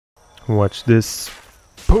Watch this.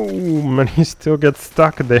 Boom! And he still gets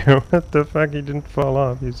stuck there. What the fuck? He didn't fall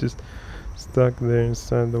off. He's just stuck there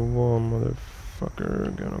inside the wall,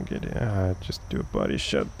 motherfucker. Gonna get it. Ah, just do a body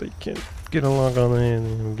shot. They can't get a lock on the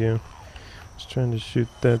hand. There we go. Was trying to shoot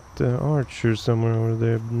that archer somewhere over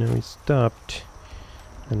there, but now he stopped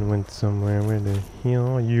and went somewhere. Where the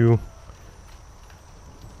hell are you?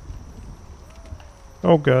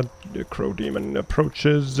 Oh god, the crow demon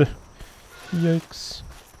approaches. Yikes.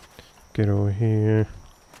 Get over here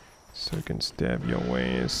so I can stab your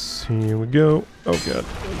ways. Here we go. Oh god,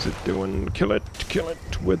 what's it doing? Kill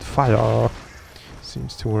it with fire.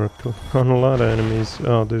 Seems to work on a lot of enemies.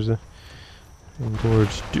 Oh, there's a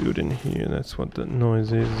engorged dude in here. That's what that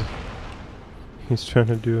noise is. He's trying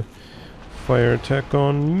to do a fire attack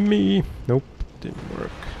on me. Nope, didn't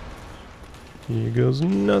work. Here goes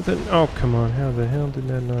nothing. Oh, come on. How the hell did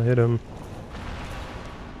that not hit him?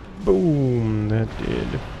 Boom, that did.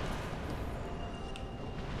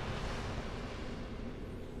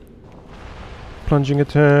 Plunging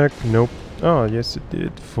attack. Nope. Oh, yes it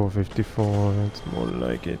did. 454. That's more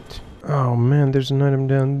like it. Oh man, there's an item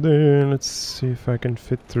down there. Let's see if I can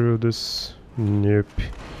fit through this. Nope.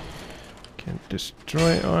 Can't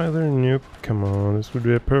destroy either. Nope. Come on, this would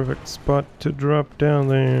be a perfect spot to drop down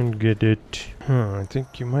there and get it. I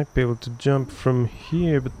think you might be able to jump from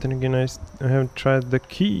here, but then again I haven't tried the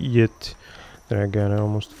key yet. There I got. I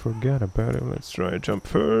almost forgot about it. Let's try a jump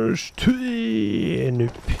first.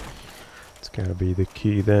 Nope. It's gotta be the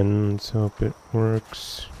key then. Let's hope it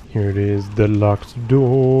works. Here it is, the locked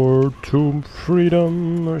door to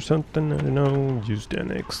freedom or something. I don't know. Use the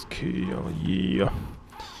annex key. Oh yeah.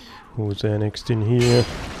 Who's annexed in here?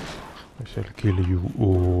 I shall kill you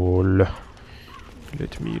all.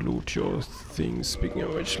 Let me loot your things. Speaking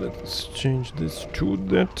of which, let's change this to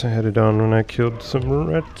that. I had it on when I killed some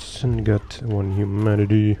rats and got 1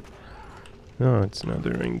 humanity. Oh, it's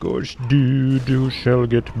another engorged dude who shall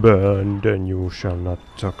get burned, and you shall not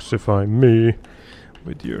toxify me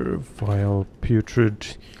with your vile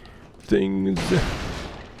putrid things.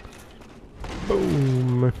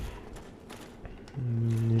 Boom.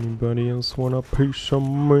 Anybody else want a piece of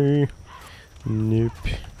me? Nope.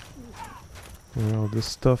 Where all this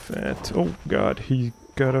stuff at? Oh god, he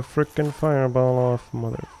got a frickin' fireball off.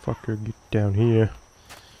 Motherfucker, get down here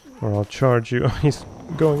or I'll charge you. He's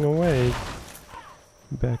going away.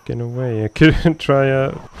 Backing away. I could try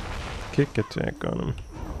a kick attack on him.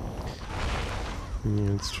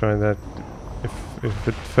 Let's try that. If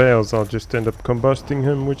it fails, I'll just end up combusting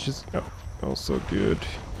him, which is also good.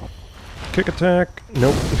 Kick attack.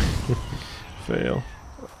 Nope. Fail.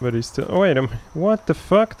 But he's still. Oh wait, what the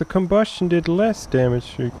fuck? The combustion did less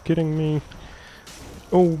damage. Are you kidding me?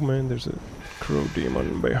 Oh man, there's a crow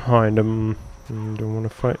demon behind him. Don't want to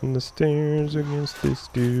fight in the stairs against this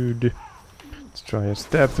dude. Let's try a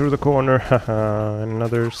stab through the corner. Haha,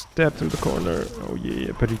 another stab through the corner. Oh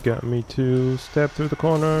yeah, but he got me too. Stab through the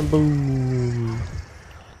corner. Boom.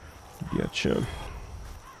 Gotcha.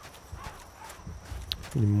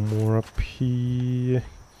 Any more up here?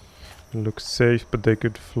 Looks safe, but they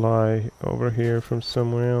could fly over here from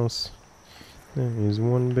somewhere else. There is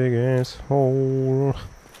one big asshole.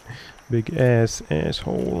 Big ass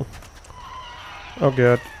asshole. Oh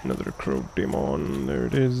god, another crow demon. There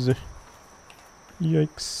it is.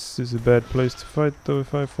 Yikes, this is a bad place to fight though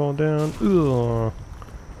if I fall down. Ugh.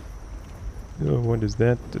 Oh, what is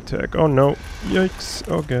that attack? Oh no, yikes,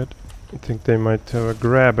 oh god. I think they might have a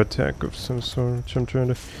grab attack of some sort, which I'm trying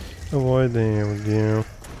to avoid. There we go.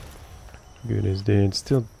 Good as dead.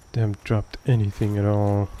 Still haven't dropped anything at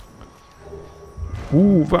all.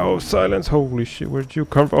 Ooh, vow of silence. Holy shit, where'd you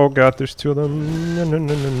come from? Oh god, there's 2 of them. No, no,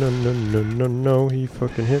 no, no, no, no, no, no, no. He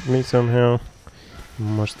fucking hit me somehow.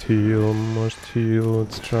 Must heal, must heal.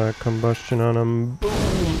 Let's try combustion on him. Boom!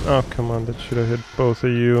 Oh, come on, that should have hit both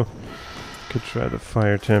of you. Could try the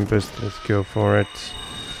fire tempest. Let's go for it.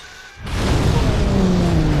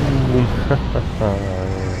 There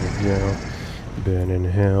we go. Ben in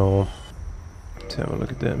hell. Let's have a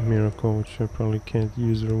look at that miracle, which I probably can't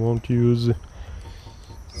use or won't use.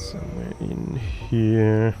 Somewhere in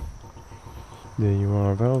here. There you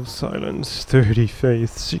are, Valve Silence, Sturdy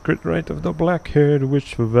Faith, Secret Rite of the Black-Haired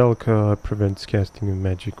Witch Velka prevents casting of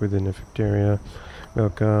magic within effect area.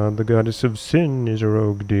 Velka, the goddess of sin, is a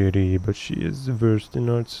rogue deity, but she is versed in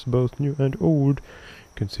arts both new and old,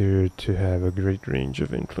 considered to have a great range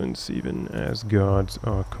of influence even as gods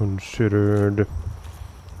are considered.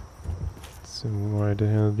 So why the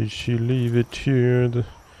hell did she leave it here? The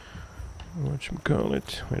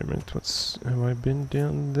whatchamacallit. Wait a minute, have I been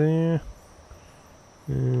down there?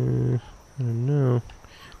 I don't know.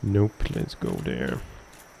 Nope, let's go there.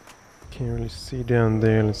 Can't really see down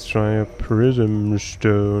there. Let's try a prism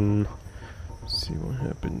stone. See what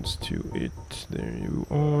happens to it. There you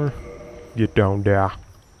are. Get down there.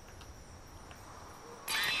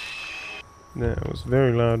 That was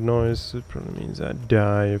very loud noise. It probably means I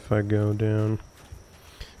die if I go down.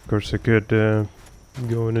 Of course I could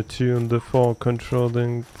go and attune the fall control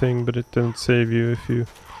thing, but it doesn't save you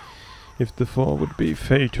if the fall would be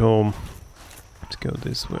fatal. Let's go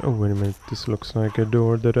this way. Oh wait a minute, this looks like a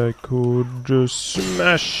door that I could just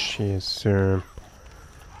smash. Yes sir.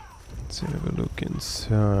 Let's have a look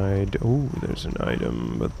inside. Oh, there's an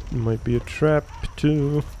item, but it might be a trap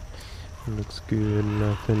too. Looks good,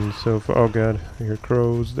 nothing so far. Oh god, I hear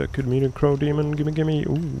crows. That could mean a crow demon. Gimme.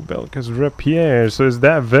 Ooh, Velka's rapier. So is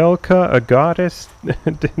that Velka, a goddess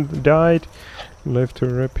that died? Left her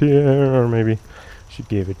rapier, or maybe she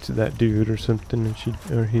gave it to that dude or something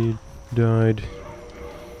and he died.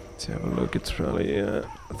 Let's have a look. It's probably a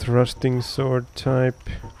thrusting sword type.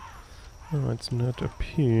 Oh, it's not up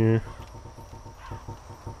here.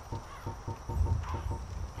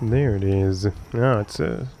 There it is. Ah, it's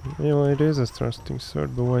a... well, it is a thrusting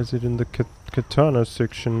sword, but why is it in the katana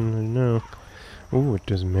section? I know. Oh, it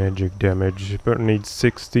does magic damage, but it needs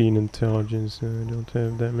 16 intelligence. I don't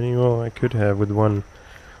have that many. Well, I could have with one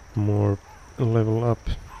more level up.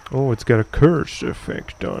 Oh, it's got a curse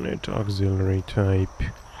effect on it. Auxiliary type.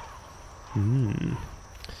 Then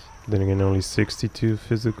again, only 62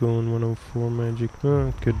 physical and 104 magic. Oh,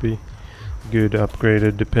 it could be good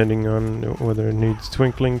upgraded depending on whether it needs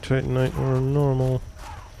twinkling titanite or normal.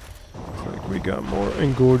 Looks like we got more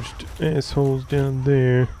engorged assholes down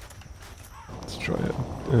there. Let's try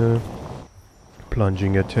a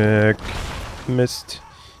plunging attack. Missed.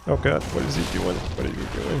 Oh god, what is he doing? What is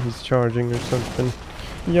he doing? He's charging or something.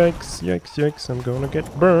 Yikes, yikes, yikes, I'm gonna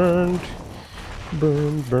get burned.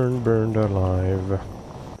 Burned alive.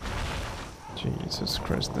 Jesus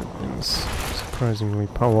Christ, that thing's surprisingly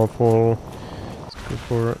powerful. Let's go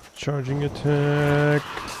for a charging attack.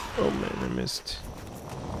 Oh man, I missed.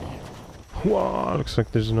 Wow, looks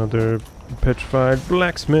like there's another petrified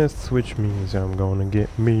blacksmith, which means I'm gonna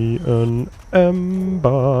get me an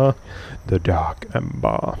ember. The dark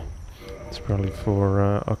ember. It's probably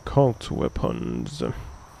for occult weapons.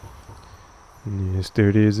 Yes, there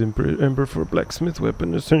it is, ember for blacksmith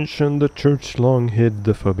weapon ascension. The church long hid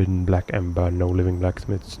the forbidden black ember. No living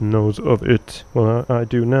blacksmith knows of it. Well, I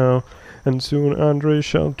do now, and soon Andre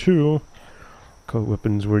shall too. Occult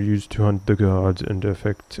weapons were used to hunt the gods and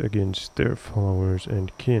effect against their followers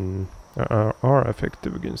and kin. Are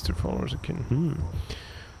effective against their followers and kin.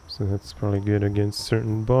 So that's probably good against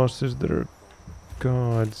certain bosses that are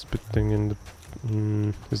gods. But then in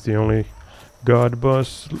the is the only god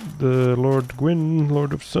boss the Lord Gwyn,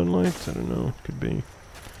 Lord of Sunlight? I don't know, could be.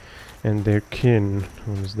 And their kin,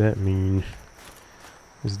 what does that mean?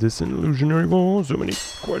 Is this an illusionary wall? So many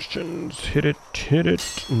questions. Hit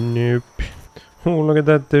it. Nope. Oh, look at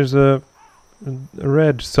that, there's a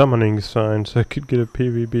red summoning sign, so I could get a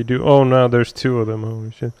PvP do. Oh, now there's two of them,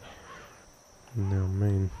 holy shit. No,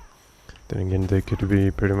 man. Then again, they could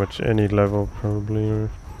be pretty much any level, probably,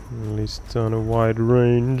 or at least on a wide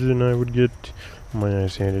range, and I would get my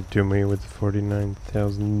eyes handed to me with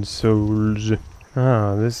 49,000 souls.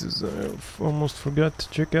 Ah, this is... I almost forgot to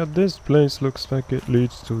check out this place. Looks like it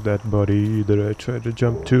leads to that body that I tried to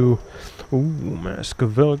jump to. Ooh, Mask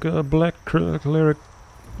of Velga, black cleric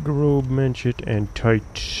robe, manchet, and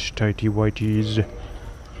tighty whities.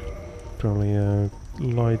 Probably a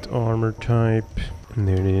light armor type. And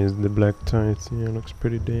there it is, the black tights. Yeah, looks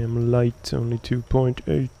pretty damn light, only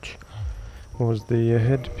 2.8. What was the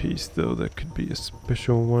headpiece though? That could be a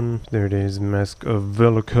special one. There it is, Mask of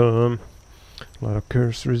Velka. A lot of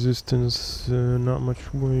curse resistance, not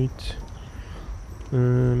much weight.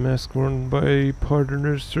 Mask worn by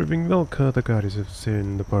partners serving Velka, the goddess of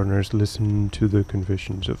sin. The partners listen to the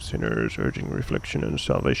confessions of sinners, urging reflection and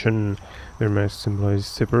salvation. Their mask symbolizes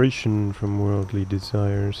separation from worldly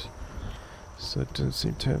desires. So it doesn't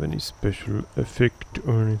seem to have any special effect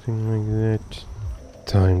or anything like that.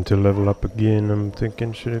 Time to level up again. I'm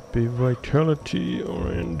thinking, should it be vitality or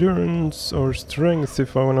endurance or strength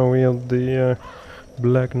if I want to wield the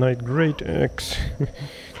Black Knight Great Axe?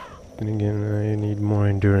 Then again, I need more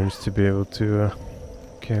endurance to be able to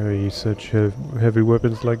carry such heavy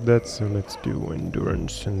weapons like that, so let's do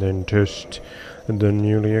endurance and then test the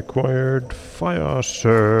newly acquired Fire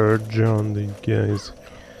Surge on these guys.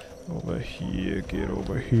 Over here, get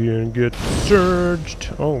over here and get surged.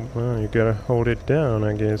 Oh, well, you gotta hold it down,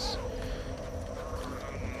 I guess.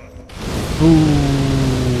 Boom!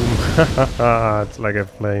 Hahaha, it's like a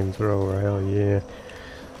flamethrower, hell yeah.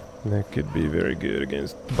 That could be very good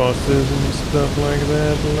against bosses and stuff like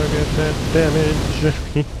that. Look at that damage.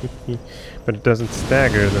 But it doesn't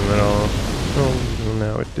stagger them at all. Oh, well,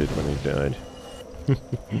 now it did when he died.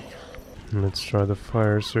 Let's try the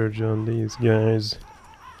fire surge on these guys.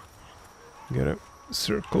 Gotta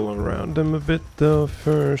circle around them a bit though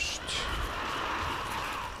first.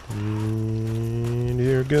 And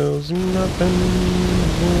here goes nothing.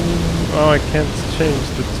 Oh, I can't change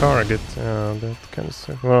the target. Oh, that kind of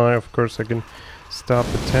sucks. Well, of course I can stop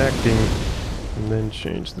attacking and then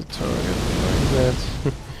change the target like that.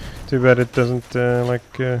 Too bad it doesn't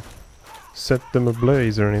set them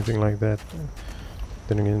ablaze or anything like that.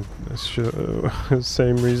 Then again,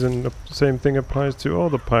 same thing applies to all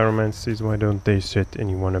the pyromancies. Why don't they set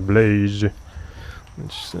anyone ablaze?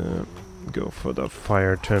 Let's go for the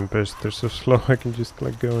fire tempest. They're so slow. I can just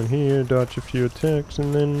like go in here, dodge a few attacks,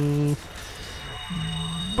 and then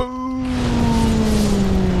boom!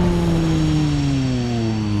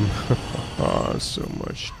 Ah, so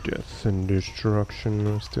much death and destruction.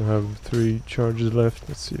 I still have 3 charges left.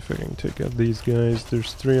 Let's see if I can take out these guys.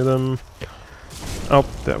 There's 3 of them. Oh,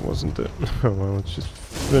 that wasn't it. Oh well, let's just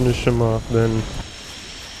finish him off then.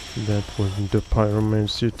 That wasn't the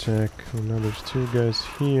pyromancy attack. Oh, now there's 2 guys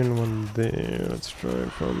here and 1 there. Let's try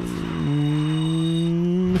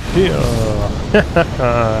from here.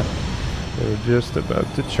 They were just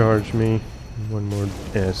about to charge me. 1 more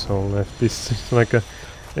asshole left. This is like a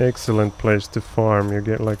excellent place to farm. You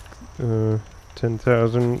get like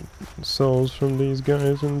 10,000 souls from these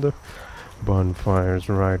guys, and the bonfire's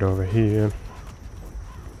right over here.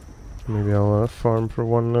 Maybe I'll farm for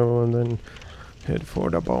 1 level and then head for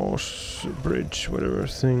the boss bridge, whatever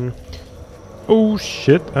thing. Oh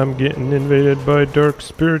shit, I'm getting invaded by Dark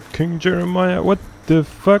Spirit King Jeremiah. What the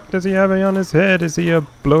fuck does he have on his head? Is he a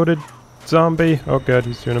bloated zombie? Oh god,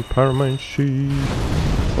 he's doing a pyromancy.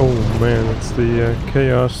 Oh man, that's the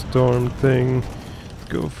chaos storm thing. Let's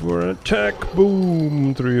go for an attack.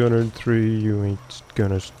 Boom, 303. You ain't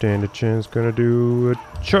gonna stand a chance. Gonna do a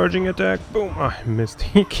charging attack. Boom, oh, I missed.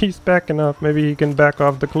 He keeps backing off. Maybe he can back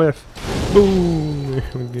off the cliff. Boom! There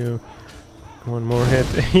we go. 1 more hit.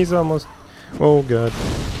 He's almost... Oh god.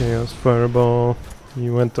 Chaos Fireball. He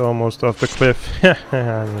went almost off the cliff. There we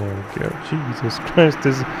go. Jesus Christ,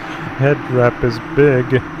 his head wrap is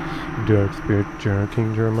big. Dark Spirit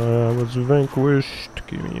King Jeremiah was vanquished.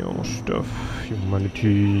 Give me all stuff.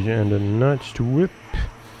 Humanity and a notched whip.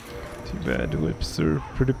 Too bad whips are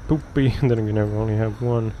pretty poopy. Then again, I only have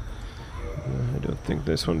 1. I don't think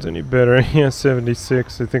this one's any better. Yeah,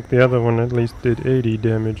 76. I think the other one at least did 80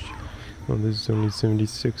 damage. Well, this is only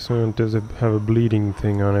 76, so it does have a bleeding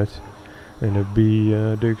thing on it. And a B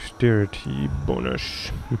dexterity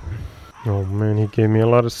bonus. Oh man, he gave me a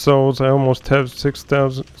lot of souls. I almost have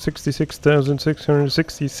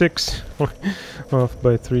 66,666 off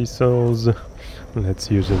by 3 souls. Let's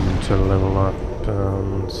use them to level up.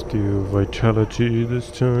 Let's do vitality this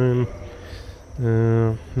time.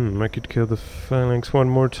 I could kill the phalanx 1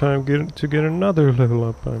 more time to get another level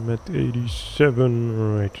up. I'm at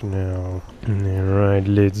 87 right now. Alright,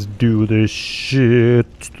 let's do this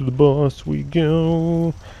shit. To the boss we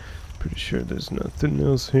go. Pretty sure there's nothing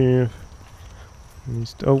else here.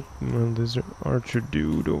 Oh, well, there's an archer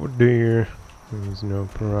dude over there. There's no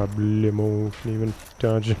problemo. Can even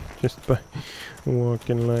dodge it just by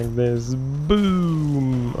walking like this.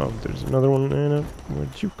 Boom! Oh, there's another one. Anna,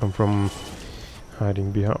 where'd you come from?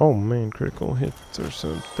 Hiding behind. Oh man, critical hits or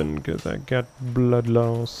something, because I got blood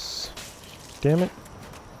loss. Damn it.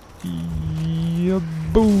 Yeah,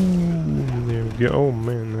 boom! There we go. Oh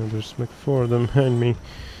man, now there's like 4 of them behind me.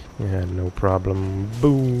 Yeah, no problem.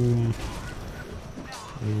 Boom!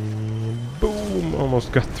 And boom!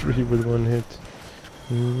 Almost got 3 with 1 hit.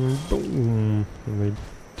 And boom! And they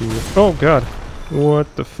do it. Oh god!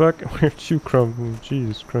 What the fuck? Where'd you come from?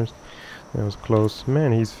 Jesus Christ. That was close.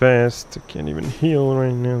 Man, he's fast. I can't even heal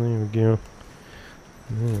right now. There we go.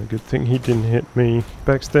 Yeah, good thing he didn't hit me.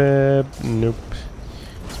 Backstab? Nope.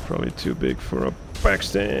 It's probably too big for a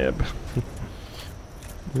backstab.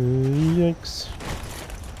 Yikes.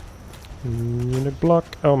 And a block.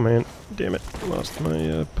 Oh man, damn it. Lost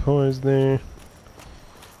my poise there.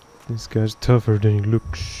 This guy's tougher than he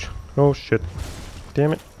looks. Oh shit.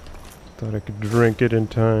 Damn it. Thought I could drink it in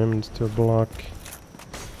time and still block.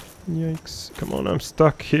 Yikes. Come on, I'm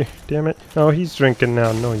stuck here. Damn it. Oh, he's drinking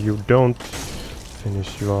now. No, you don't.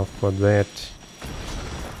 Finish you off with that.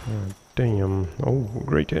 Oh, damn. Oh,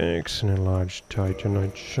 great axe and a large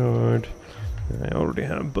titanite shard. I already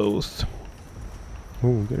have both.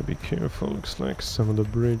 Oh, gotta be careful. Looks like some of the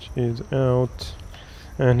bridge is out.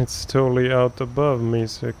 And it's totally out above me,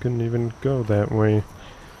 so I couldn't even go that way.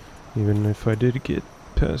 Even if I did get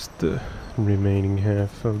past the remaining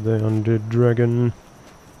half of the undead dragon.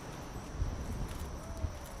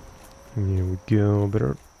 Here we go,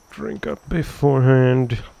 better drink up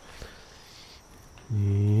beforehand.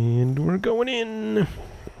 And we're going in!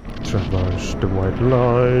 Traverse the white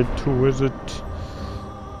light, who is it?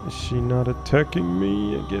 Is she not attacking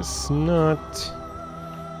me? I guess not.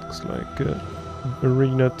 Looks like a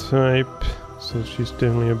arena type. So she's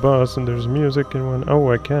definitely a boss, and there's music and one.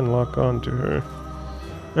 Oh, I can lock on to her.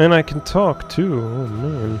 And I can talk too. Oh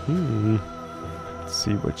man, Let's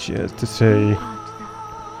see what she has to say.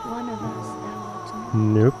 One of us thou art not.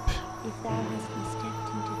 Nope. If thou hast been stepped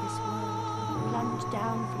into this world, plunge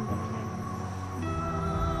down from the planet. If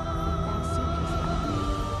thou seekest after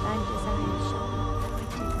thine desires shall be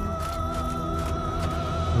quitted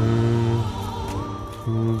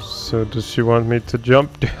not. So does she want me to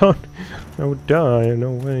jump down? I would die,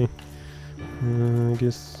 no way. I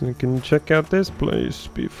guess I can check out this place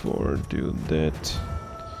before I do that.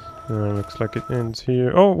 Looks like it ends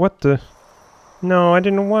here. Oh, what the? No, I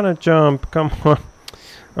didn't want to jump. Come on.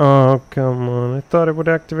 Oh, come on. I thought it would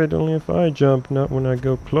activate only if I jump, not when I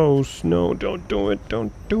go close. No, don't do it.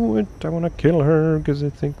 Don't do it. I want to kill her because I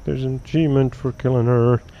think there's an achievement for killing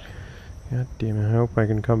her. God damn it. I hope I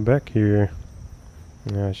can come back here.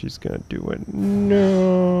 Yeah, she's gonna do it. No,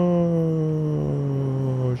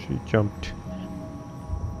 she jumped.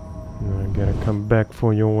 I gotta come back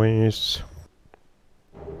for your ways.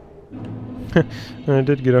 I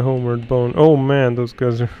did get a homeward bone. Oh man, those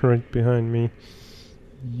guys are right behind me.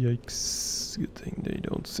 Yikes. Good thing they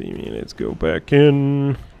don't see me. Let's go back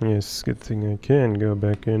in. Yes, good thing I can go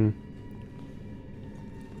back in.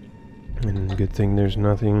 And good thing there's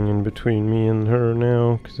nothing in between me and her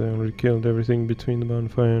now, because I already killed everything between the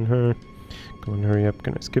bonfire and her. Come on, hurry up.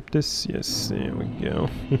 Can I skip this? Yes, there we go.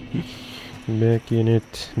 Back in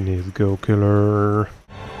it. Let's go, killer.